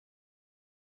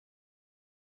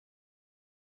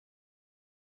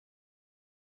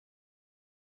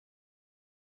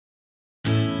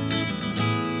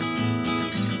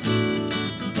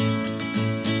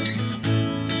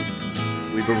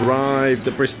arrived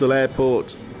at Bristol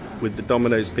Airport with the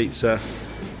Domino's pizza,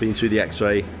 been through the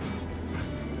X-ray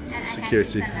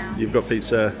security. You've got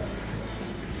pizza,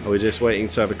 and we're just waiting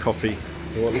to have a coffee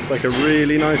in what looks like a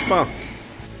really nice bar.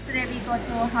 Today we go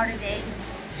to holiday. It's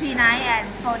 3 nights and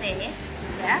 4 days.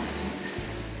 Yeah,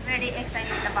 very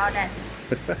excited about that.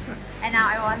 And now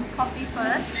I want coffee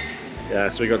first. Yeah,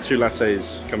 so we got 2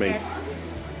 lattes coming. Yes.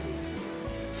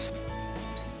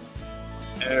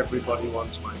 Everybody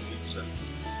wants my pizza.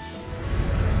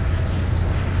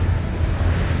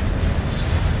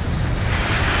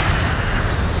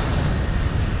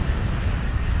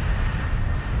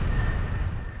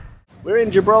 We're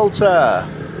in Gibraltar.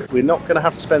 We're not going to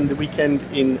have to spend the weekend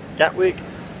in Gatwick,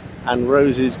 and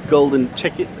Rose's golden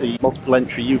ticket, the multiple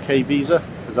entry UK visa,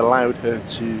 has allowed her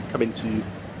to come into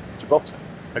Gibraltar.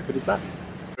 How good is that?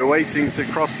 We're waiting to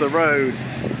cross the road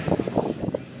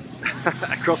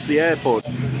across the airport.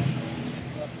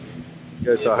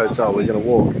 Go to our hotel, we're going to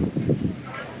walk.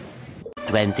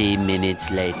 20 minutes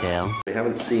later. We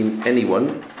haven't seen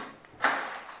anyone.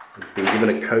 We've been given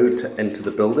a code to enter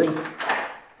the building,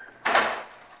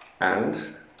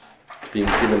 and been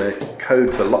given a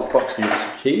code to lockbox the use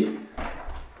key.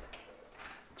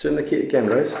 Turn the key again,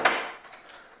 Rose.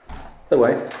 The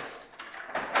way.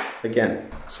 Again,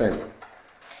 same.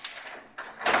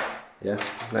 Yeah,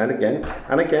 and again,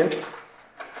 and again.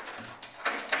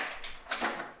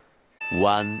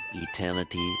 1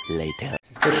 eternity later.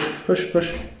 Push, push,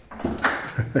 push.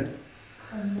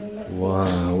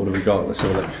 Wow, what have we got? Let's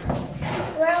have a look.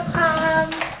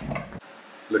 Welcome.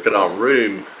 Look at our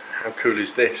room. How cool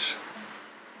is this?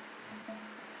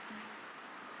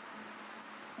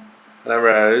 Hello,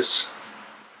 Rose.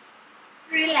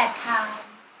 Relax time.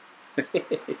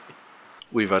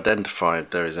 We've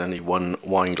identified there is only 1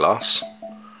 wine glass,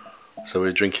 so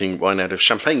we're drinking wine out of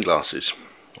champagne glasses.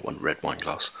 1 red wine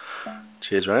glass.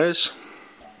 Cheers, Rose.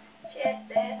 Cheers,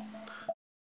 Dad.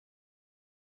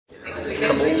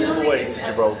 Come all the way to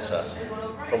Gibraltar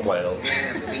from Wales,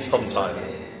 from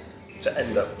Thailand, to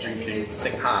end up drinking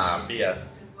Singha beer,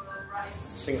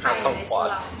 Singha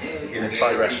Songkwan, in a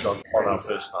Thai restaurant on our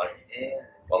first night.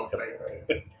 Welcome.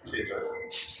 Cheers,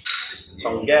 Rose.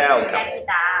 Songgao.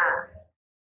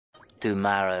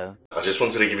 Tomorrow. I just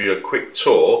wanted to give you a quick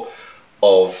tour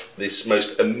of this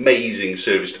most amazing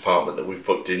service department that we've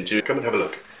booked into. Come and have a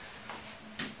look.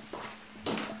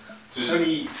 So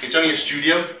it's only a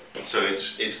studio, so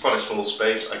it's quite a small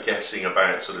space. I'm guessing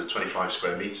about sort of 25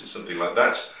 square meters, something like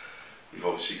that. We've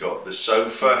obviously got the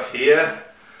sofa here.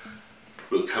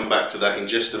 We'll come back to that in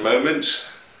just a moment.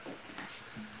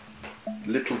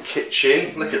 Little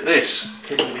kitchen. Look at this,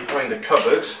 hidden behind a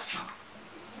cupboard.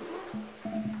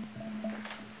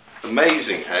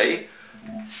 Amazing, hey?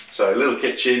 So a little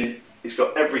kitchen, it's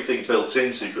got everything built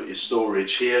in, so you've got your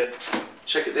storage here.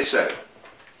 Check this out,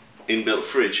 inbuilt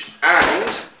fridge, and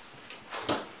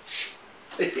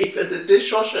even a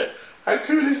dishwasher. How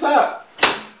cool is that?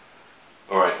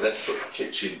 Alright, let's put the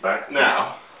kitchen back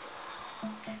now.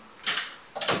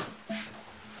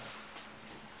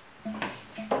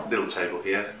 Little table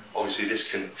here, obviously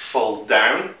this can fold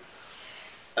down.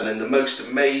 And then the most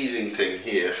amazing thing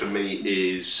here for me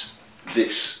is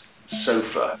this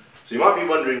sofa. So you might be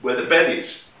wondering where the bed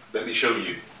is. Let me show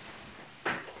you.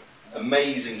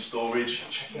 Amazing storage.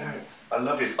 Check it out. I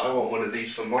love it. I want one of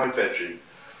these for my bedroom.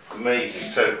 Amazing.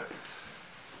 So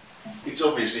it's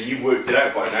obviously, you've worked it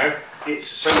out by now.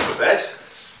 It's a sofa bed.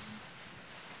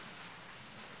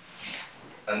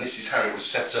 And this is how it was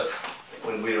set up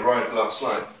when we arrived last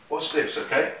night. Watch this,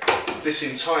 okay? This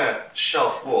entire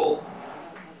shelf wall.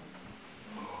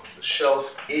 The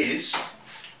shelf is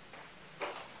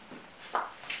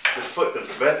the foot of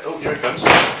the bed. Oh, here it comes.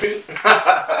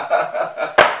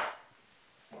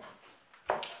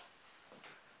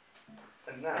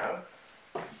 And now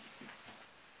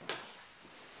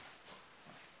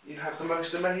you have the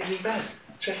most amazing bed.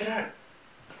 Check it out.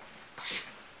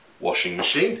 Washing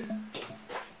machine,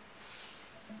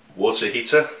 water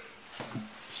heater,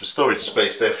 some storage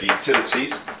space there for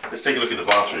utilities. Let's take a look at the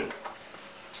bathroom.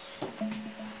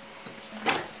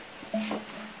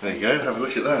 There you go, have a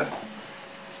look at that.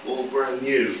 All brand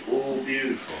new, all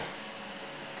beautiful.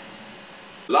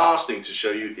 Last thing to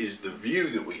show you is the view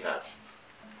that we have.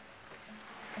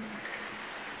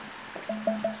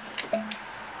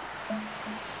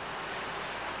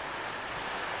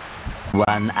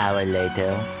 One hour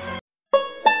later.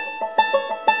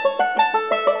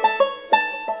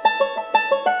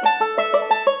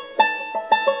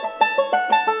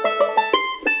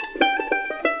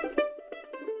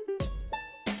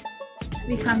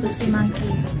 We come to see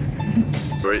monkey.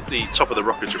 We're at the top of the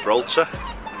Rock of Gibraltar.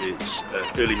 It's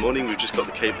early morning, we've just got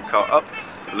the cable car up.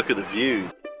 Look at the view.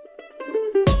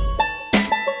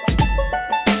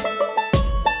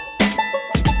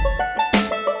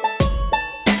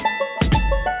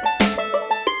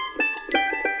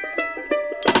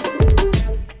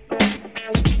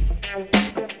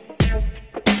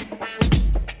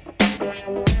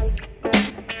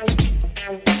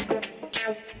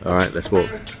 Alright, let's walk.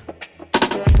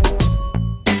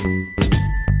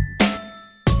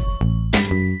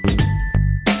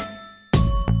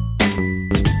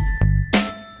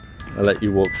 I'll let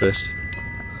you walk first.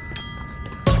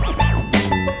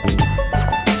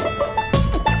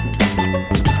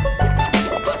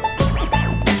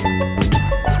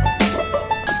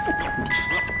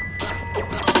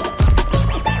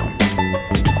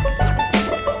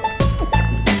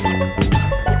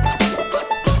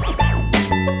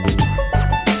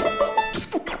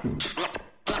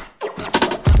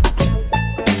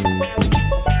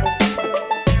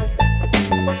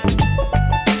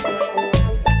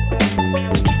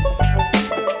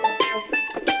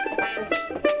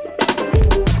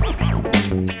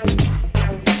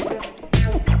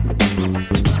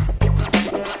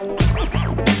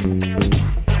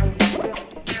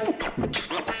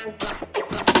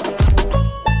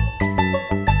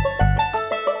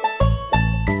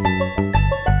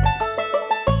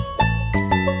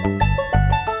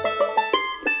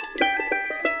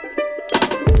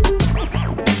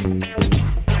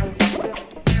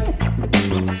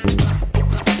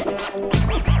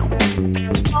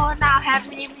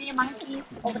 Monkey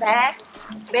over there,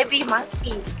 baby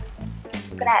monkey.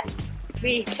 Look at that.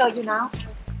 We show you now.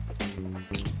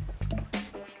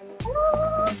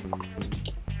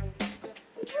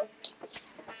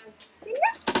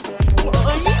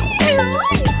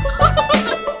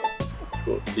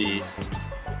 Got the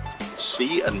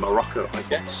sea and Morocco, I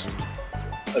guess,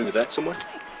 over there somewhere,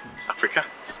 Africa.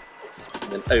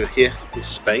 And then over here is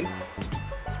Spain.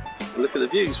 Look at the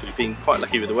views. We've been quite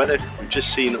lucky with the weather. We've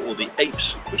just seen all the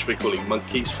apes, which we're calling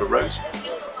monkeys for Rose.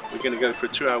 We're going to go for a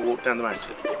 2-hour walk down the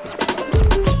mountain.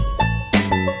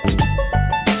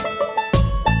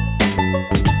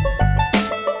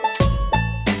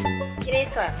 ที่นี่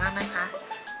สวยมากนะคะ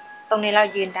ตรงนี้เรา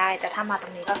ยืนได้ แต่ถ้ามาตร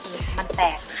งนี้ก็คือมันแต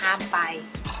กห้ามไป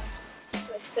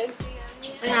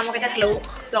ไม่งั้นมันก็จะทะลุ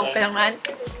ลงไปตรงนั้น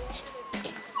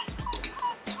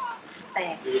แต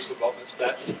ก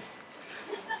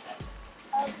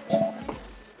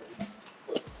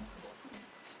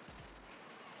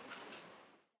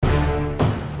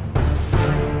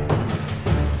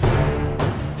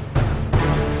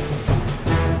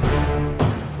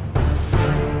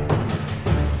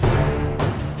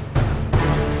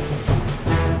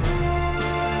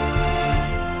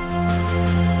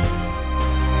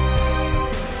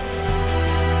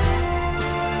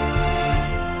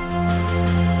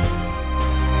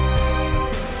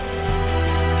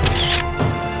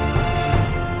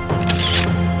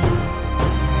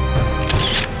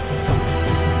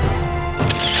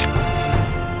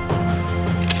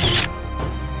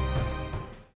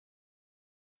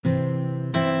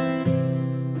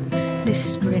This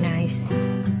is very nice.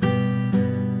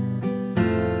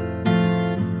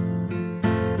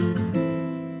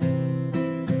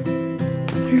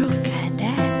 Look at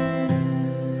that.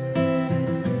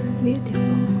 Beautiful.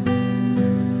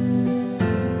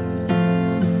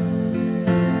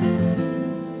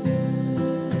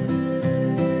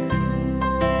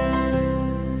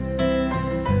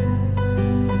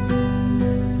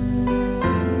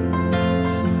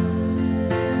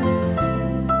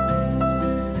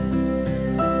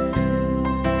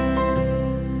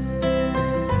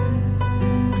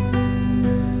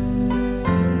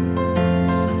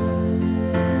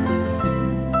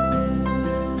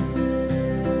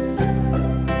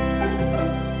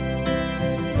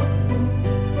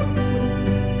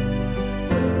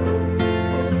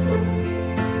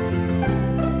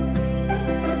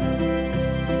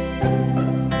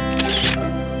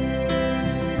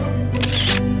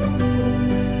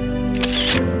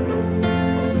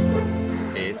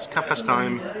 It's tapas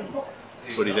time.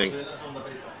 What do you think?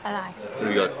 I like. What have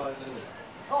we got?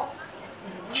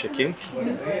 Chicken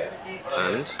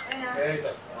and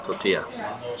tortilla,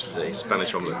 which is a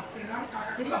Spanish omelette.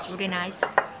 This is really nice.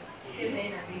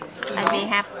 And we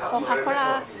have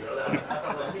Coca-Cola.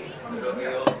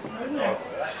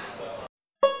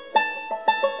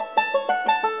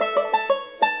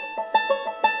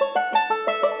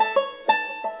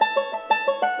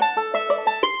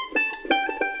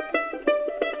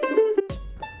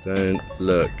 Don't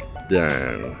look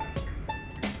down.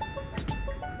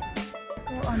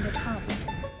 Go on the top.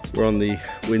 We're on the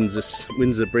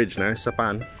Windsor Bridge now,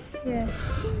 Sapan. Yes.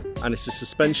 And it's a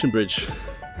suspension bridge.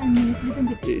 And a little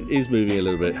bit. It is moving a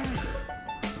little bit.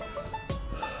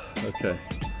 Okay,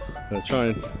 I'm going to try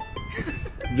and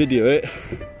video it.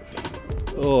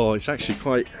 Oh, it's actually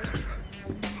quite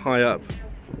high up.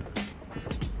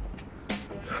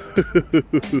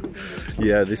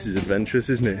 Yeah, this is adventurous,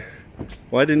 isn't it?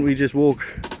 Why didn't we just walk?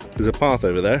 There's a path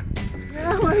over there.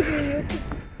 Yeah, why do you?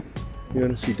 You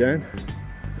want to see down?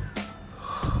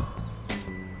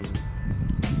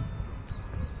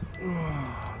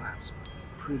 Oh, that's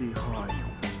pretty high.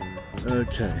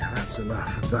 Okay, that's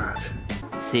enough of that.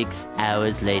 6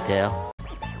 hours later.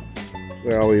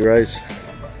 Where are we, Rose?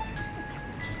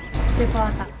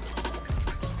 Gibraltar.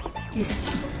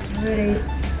 It's really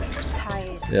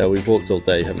tired. Yeah, we've walked all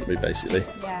day, haven't we, basically?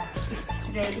 Yeah,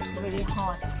 today is really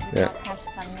hot. We Yeah. don't have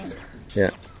sun.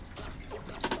 Yeah.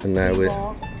 And now we're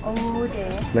Walk all day.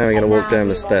 now we're going to And walk now down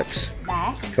we the steps.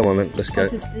 Back. Come on then, let's Go go.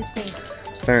 to city.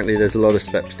 Apparently there's a lot of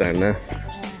steps down there.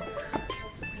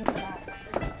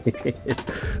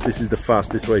 This is the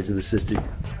fastest way to the city.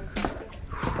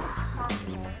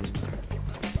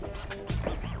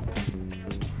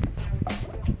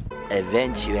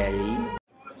 Eventually.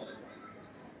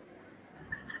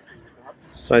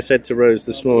 So I said to Rose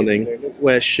this morning,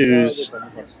 wear shoes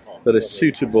that are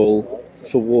suitable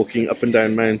for walking up and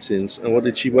down mountains. And what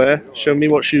did she wear? Show me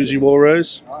what shoes you wore,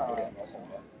 Rose.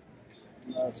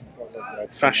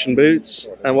 Fashion boots.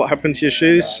 And what happened to your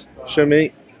shoes? Show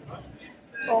me.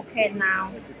 Okay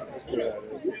now.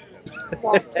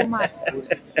 Walk too much.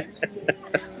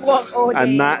 Walk all day.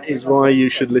 And that is why you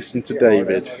should listen to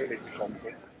David.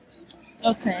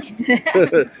 Okay.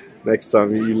 Next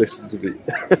time you listen to me.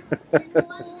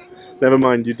 Never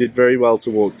mind, you did very well to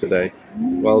walk today.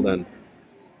 Well done.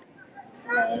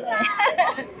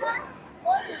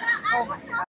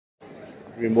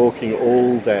 We've been walking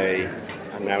all day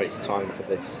and now it's time for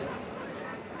this.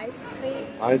 Ice cream.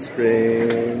 Ice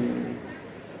cream.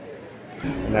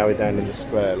 And now we're down in the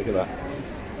square, look at that.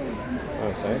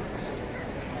 Nice, eh?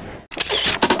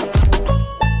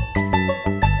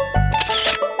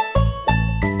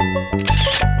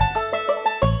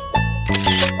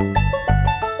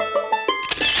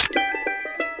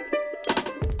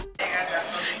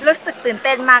รู้สึกตื่นเ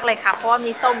ต้นมากเลยค่ะเพราะว่า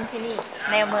มีส้มที่นี่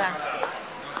ในเมือง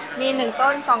มี1 ต้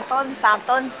น 2 ต้น 3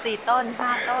 ต้น 4 ต้น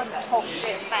 5 ต้น 6 7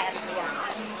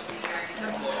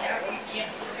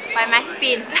 8 ไปไหม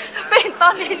ปีน ปีนต้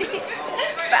นนี้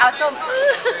ไปเอาส้ม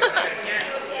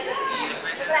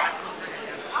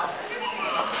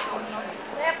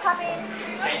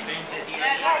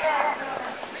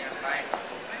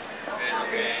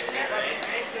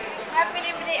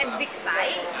Happy and big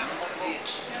size.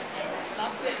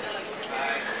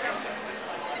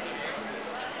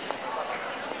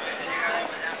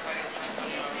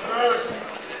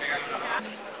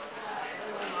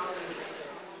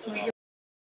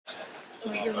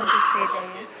 What do you want to say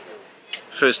there?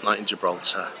 First night in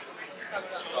Gibraltar.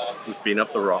 We've been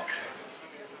up the rock.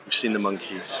 We've seen the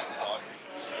monkeys.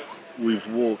 We've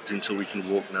walked until we can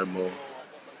walk no more.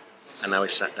 And now we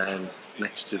sat down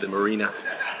next to the marina.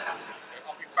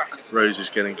 Rose is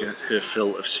going to get her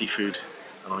fill of seafood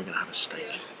and I'm going to have a steak.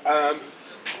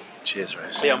 Cheers,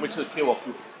 Rose. Yeah,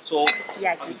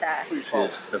 kita.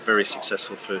 Cheers. A very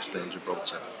successful first day in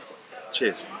Gibraltar.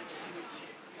 Cheers.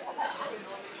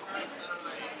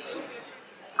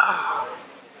 Ah.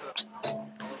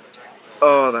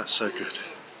 Oh, that's so good.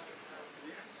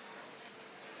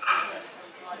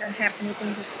 I don't have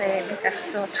anything to say because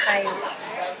so tired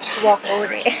to walk all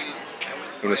day.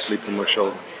 I'm going to sleep on my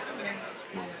shoulder.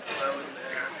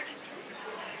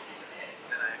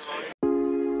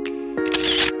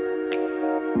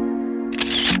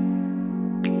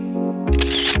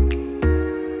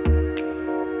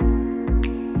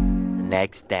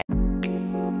 Next day.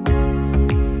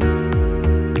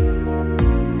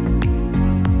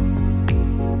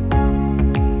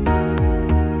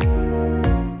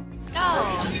 Let's go.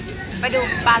 ไปดู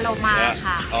ปลาโลมา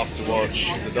ค่ะ Off to watch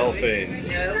the dolphins.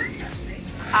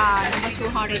 Number 2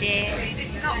 holiday.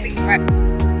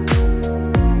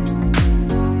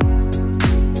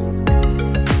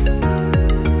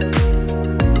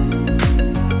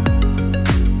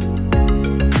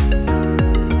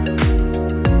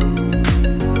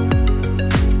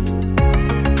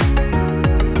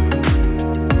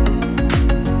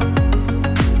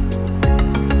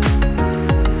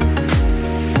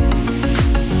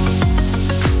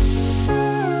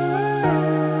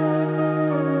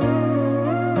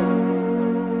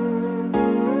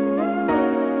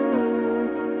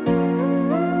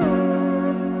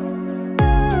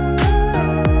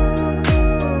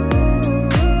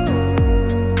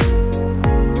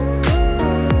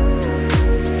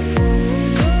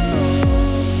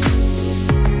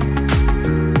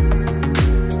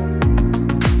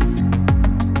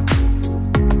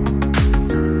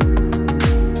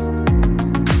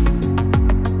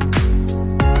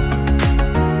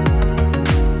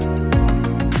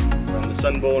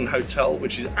 hotel,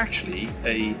 which is actually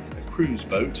a cruise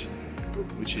boat,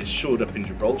 which is shored up in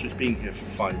Gibraltar. It's been here for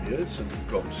 5 years, so we've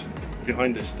got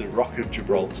behind us the Rock of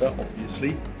Gibraltar,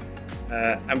 obviously.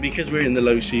 And because we're in the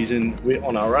low season, we're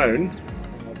on our own.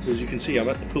 So as you can see, I'm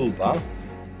at the pool bar,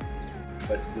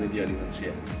 but we're the only ones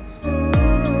here.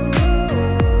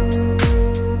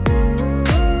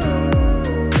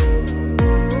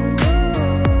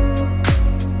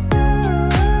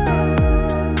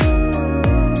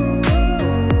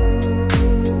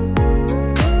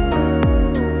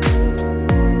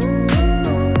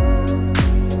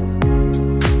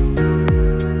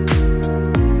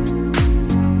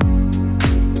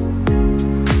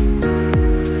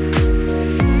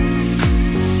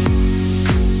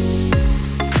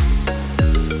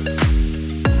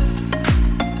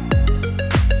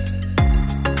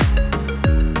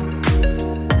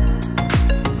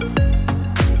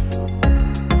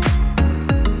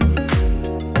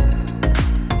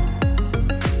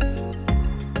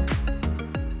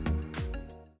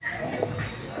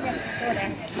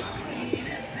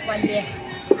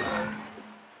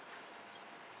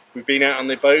 We've been out on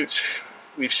the boat.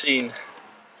 We've seen,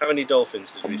 how many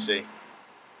dolphins did we see?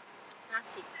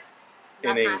 50.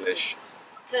 In English?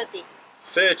 30.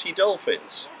 30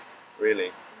 dolphins?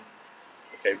 Really?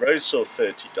 Okay, Rose saw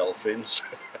 30 dolphins.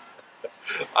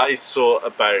 I saw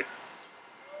about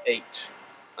 8,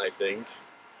 I think.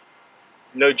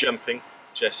 No jumping,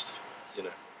 just, you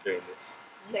know, doing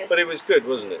this. Yes. But it was good,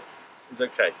 wasn't it? It was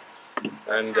okay.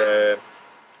 And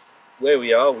where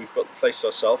we are, we've got the place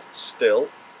ourselves still.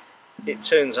 It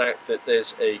turns out that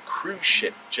there's a cruise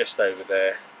ship just over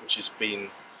there which has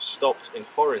been stopped in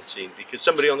quarantine because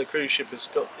somebody on the cruise ship has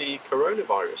got the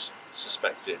coronavirus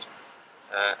suspected.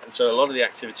 And so a lot of the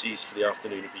activities for the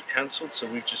afternoon have been cancelled, so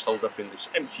we've just holed up in this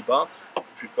empty bar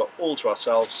which we've got all to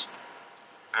ourselves,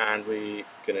 and we're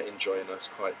going to enjoy a nice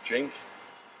quiet drink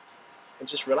and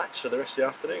just relax for the rest of the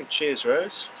afternoon. Cheers,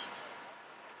 Rose.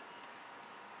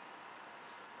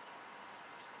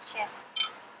 Cheers.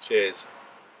 Cheers.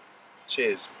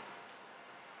 Cheers.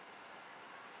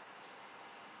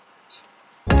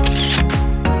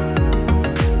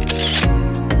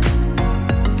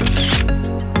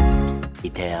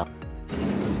 Detail.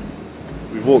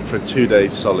 We've walked for 2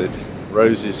 days solid.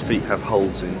 Rose's feet have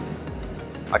holes in.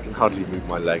 I can hardly move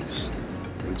my legs.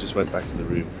 We just went back to the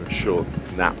room for a short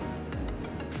nap.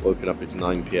 Woken up, it's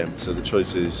 9 PM, so the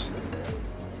choice is,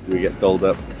 do we get dolled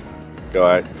up, go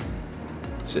out,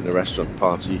 sit in a restaurant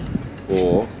party,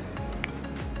 or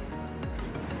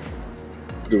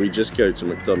do we just go to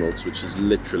McDonald's, which is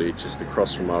literally just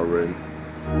across from our room.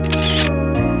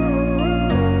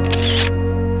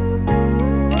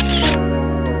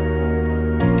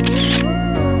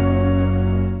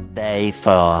 Day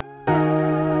 4.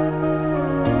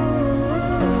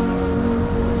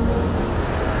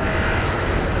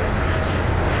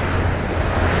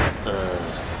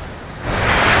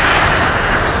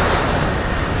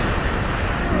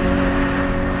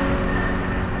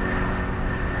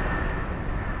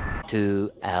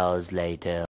 Two hours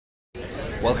later.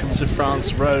 Welcome to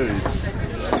France, Rose.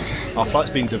 Our flight's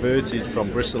been diverted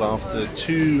from Bristol after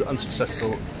 2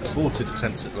 unsuccessful aborted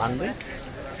attempts at landing,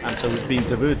 and so we've been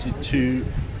diverted to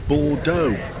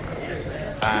Bordeaux,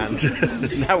 and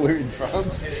now we're in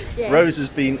France. Yes. Rose has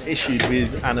been issued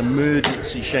with an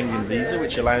emergency Schengen visa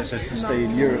which allows her to stay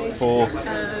in Europe for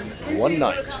 1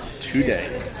 night, 2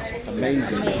 days.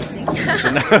 Amazing.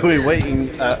 So now we're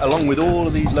waiting along with all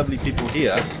of these lovely people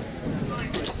here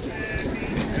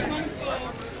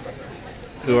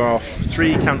who are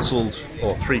 3 cancelled,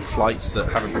 or 3 flights that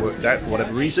haven't worked out for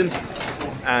whatever reason,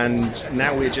 and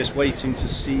now we're just waiting to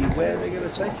see where they're going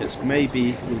to take us.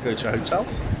 Maybe we'll go to a hotel,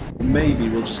 maybe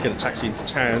we'll just get a taxi into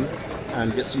town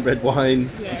and get some red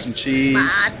wine and some cheese.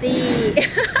 Party!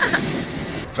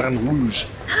 Vin rouge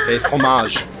et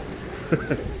fromage.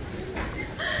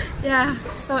 Yeah,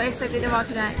 so excited about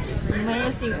tonight.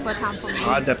 Amazing first time for me.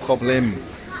 Pas de problème.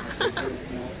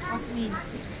 What's it mean?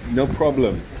 No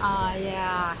problem.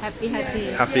 Yeah, happy.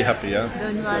 Happy, yeah?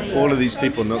 Don't worry. All of these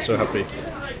people not so happy.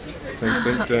 Dun,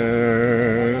 dun,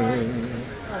 dun.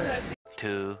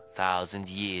 2,000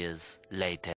 years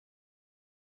later.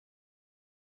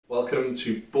 Welcome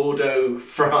to Bordeaux,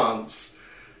 France.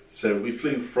 So we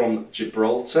flew from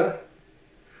Gibraltar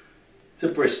to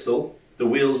Bristol. The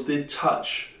wheels did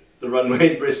touch the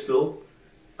runway in Bristol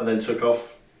and then took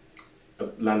off,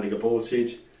 landing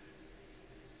aborted.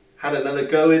 Had another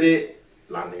go at it,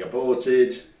 landing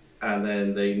aborted, and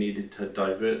then they needed to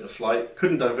divert the flight.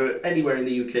 Couldn't divert anywhere in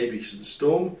the UK because of the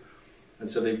storm, and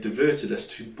so they've diverted us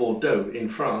to Bordeaux in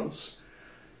France.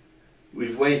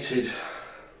 We've waited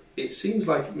it seems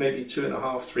like maybe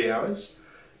 2.5, 3 hours.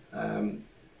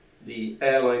 The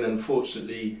airline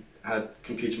unfortunately had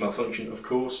computer malfunction, of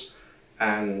course,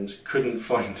 and couldn't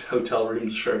find hotel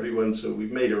rooms for everyone, so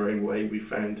we've made our own way. We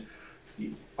found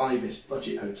the Ibis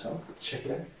Budget Hotel. Check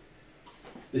it out.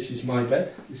 This is my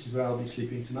bed. This is where I'll be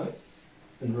sleeping tonight,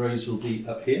 and Rose will be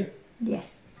up here.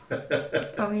 Yes.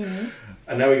 For me.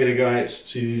 And now we're going to go out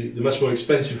to the much more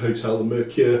expensive hotel, the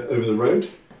Mercure, over the road,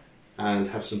 and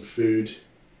have some food.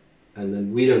 And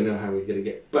then we don't know how we're going to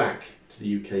get back to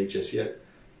the UK just yet.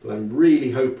 But I'm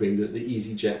really hoping that the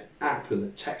EasyJet app and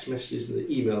the text messages and the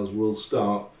emails will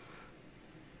start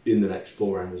in the next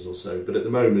 4 hours or so. But at the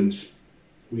moment,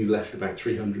 we've left about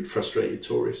 300 frustrated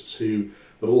tourists who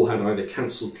have all had either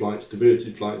cancelled flights,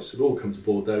 diverted flights, have all come to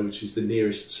Bordeaux, which is the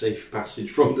nearest safe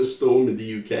passage from the storm in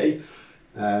the UK.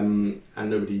 And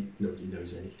nobody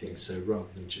knows anything. So rather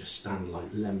than just stand like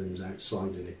lemons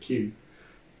outside in a queue,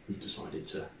 we've decided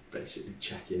to basically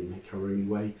check in, make our own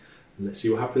way. And let's see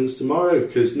what happens tomorrow,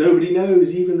 because nobody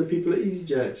knows, even the people at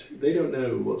EasyJet, they don't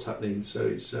know what's happening. So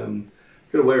it's you've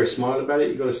got to wear a smile about it,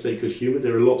 you've got to stay good humoured.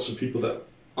 There are lots of people that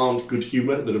aren't good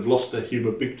humoured, that have lost their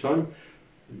humour big time.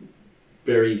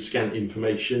 Very scant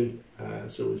information,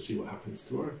 so we'll see what happens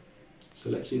tomorrow. So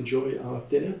let's enjoy our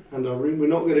dinner and our room. We're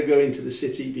not going to go into the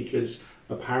city because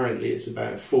apparently it's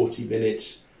about a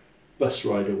 40-minute bus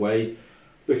ride away.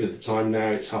 Look at the time now,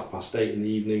 it's 8:30 in the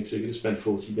evening, so you're going to spend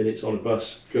 40 minutes on a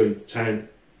bus going to town.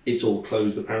 It's all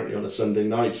closed apparently on a Sunday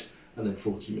night, and then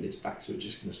 40 minutes back, so we're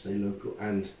just going to stay local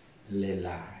and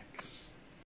relax.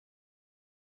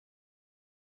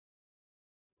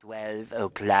 12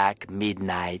 o'clock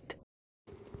midnight.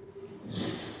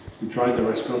 We tried the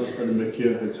restaurant at the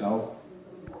Mercure Hotel.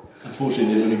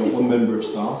 Unfortunately, they've only got one member of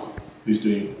staff who's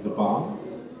doing the bar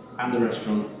and the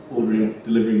restaurant,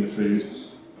 delivering the food.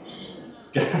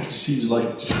 Gant seems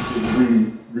like just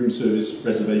doing room service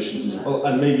reservations as well,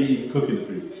 and maybe even cooking the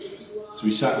food. So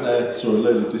we sat there, saw a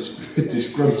load of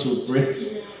disgruntled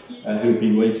Brits who'd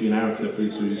been waiting an hour for their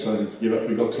food, so we decided to give up.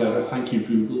 We got clever. Thank you,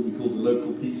 Google. We called the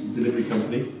local pizza delivery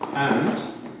company, and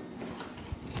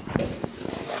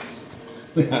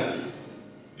we have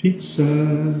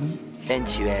pizza.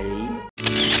 Eventually.